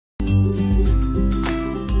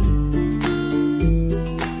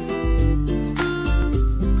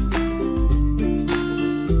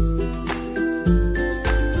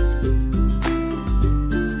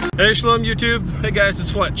Hey Shalom YouTube, hey guys,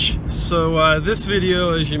 it's Fletch. So this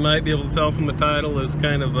video, as you might be able to tell from the title, is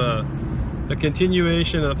kind of a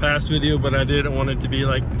continuation of the past video, but I didn't want it to be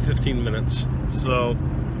like 15 minutes. So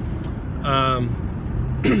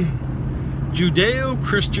Judeo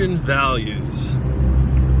Christian values.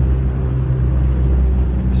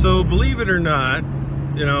 So believe it or not,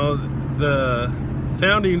 you know, the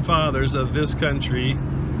founding fathers of this country,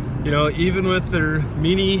 you know, even with their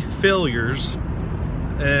many failures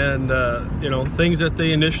and you know, things that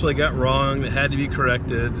they initially got wrong that had to be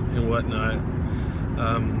corrected and whatnot,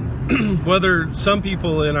 whether some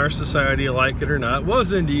people in our society like it or not,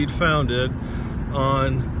 was indeed founded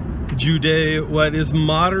on what is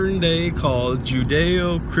modern day called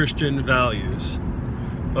Judeo Christian values.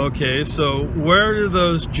 Okay, so where do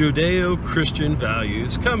those Judeo Christian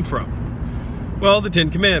values come from? Well, the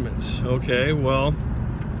Ten Commandments. Okay, well,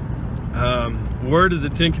 where did the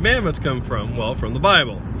Ten Commandments come from? Well, from the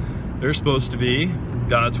Bible. They're supposed to be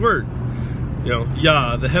God's Word. You know,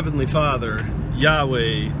 Yah, the Heavenly Father,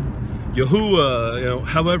 Yahweh, Yahshua, you know,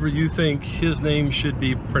 however you think His name should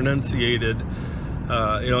be pronunciated.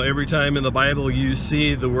 You know, every time in the Bible you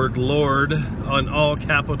see the word Lord on all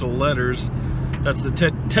capital letters, that's the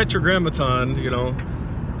tetragrammaton, you know,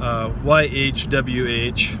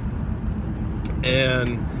 yhwh,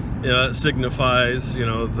 and you know, it signifies, you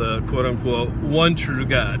know, the quote-unquote one true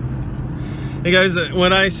God. Hey guys,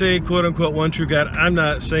 when I say quote-unquote one true God, I'm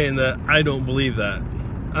not saying that I don't believe that.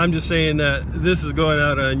 I'm just saying that this is going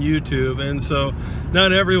out on YouTube, and so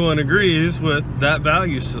not everyone agrees with that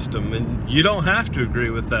value system, and you don't have to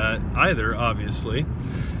agree with that either, obviously.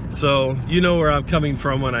 So you know where I'm coming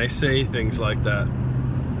from when I say things like that.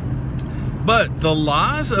 But the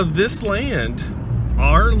laws of this land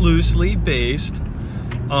are loosely based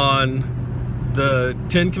on the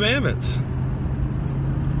Ten Commandments.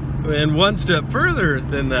 And one step further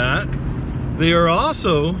than that, they are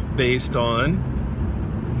also based on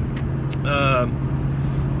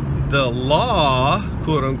the law,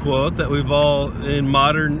 quote unquote, that we've all, in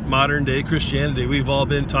modern day Christianity, we've all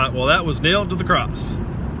been taught, well, that was nailed to the cross.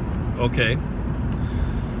 Okay.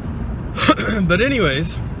 But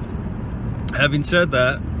anyways, having said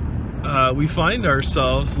that, we find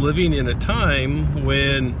ourselves living in a time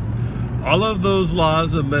when all of those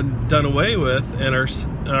laws have been done away with, and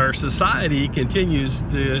our society continues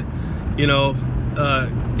to, you know,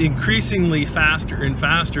 increasingly faster and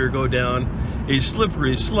faster go down a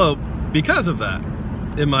slippery slope because of that,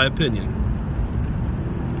 in my opinion.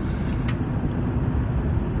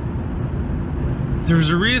 There's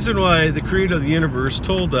a reason why the creator of the universe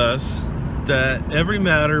told us that every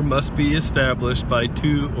matter must be established by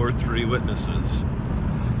 2 or 3 witnesses.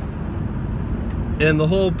 And the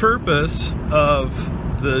whole purpose of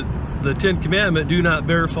the Ten Commandment, do not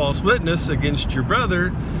bear false witness against your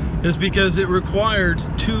brother, is because it required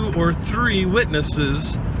 2 or 3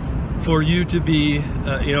 witnesses for you to be,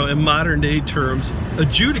 you know, in modern day terms,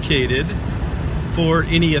 adjudicated for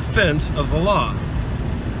any offense of the law.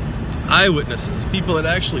 Eyewitnesses, people that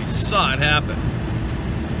actually saw it happen.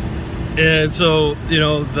 And so, you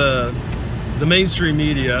know, the mainstream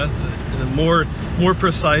media, more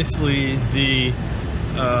precisely the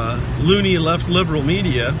loony left liberal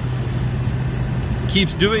media,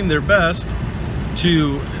 keeps doing their best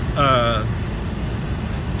to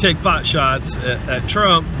take pot shots at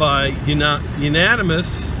Trump by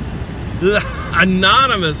anonymous,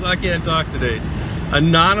 I can't talk today,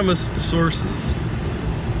 anonymous sources.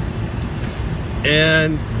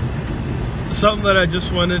 And something that I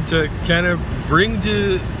just wanted to kind of bring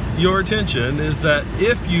to your attention is that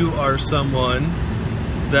if you are someone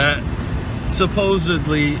that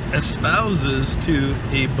supposedly espouses to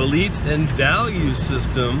a belief and value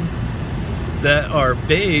system that are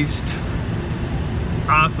based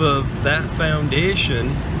off of that foundation,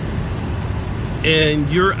 and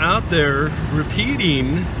you're out there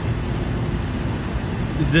repeating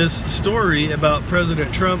this story about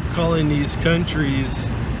President Trump calling these countries,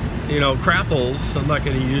 you know, crapples. I'm not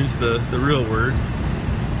going to use the real word,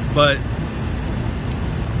 but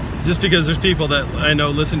just because there's people that I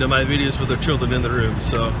know listen to my videos with their children in the room,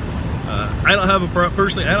 so I don't have a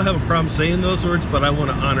personally, I don't have a problem saying those words, but I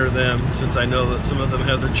want to honor them since I know that some of them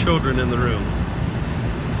have their children in the room.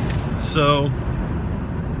 So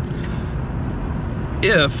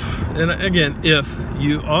if, and again, if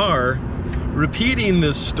you are repeating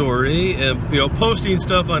this story and, you know, posting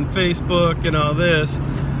stuff on Facebook and all this,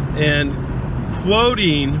 and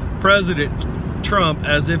quoting President Trump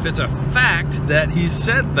as if it's a fact that he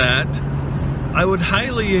said that, I would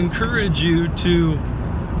highly encourage you to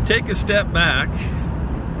take a step back,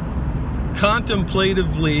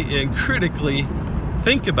 contemplatively and critically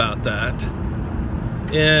think about that,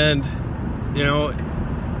 and you know,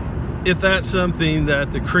 if that's something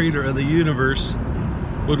that the creator of the universe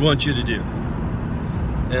would want you to do.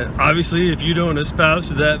 And obviously, if you don't espouse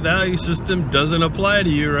that value system, doesn't apply to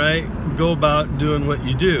you, right? Go about doing what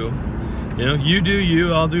you do. You know, you do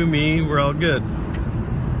you, I'll do me, we're all good.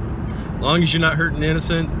 As long as you're not hurting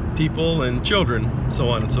innocent people and children, so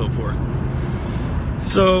on and so forth.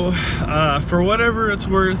 So, for whatever it's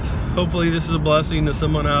worth, hopefully this is a blessing to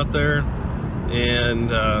someone out there. And,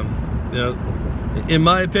 you know, in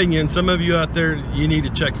my opinion, some of you out there, you need to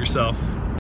check yourself.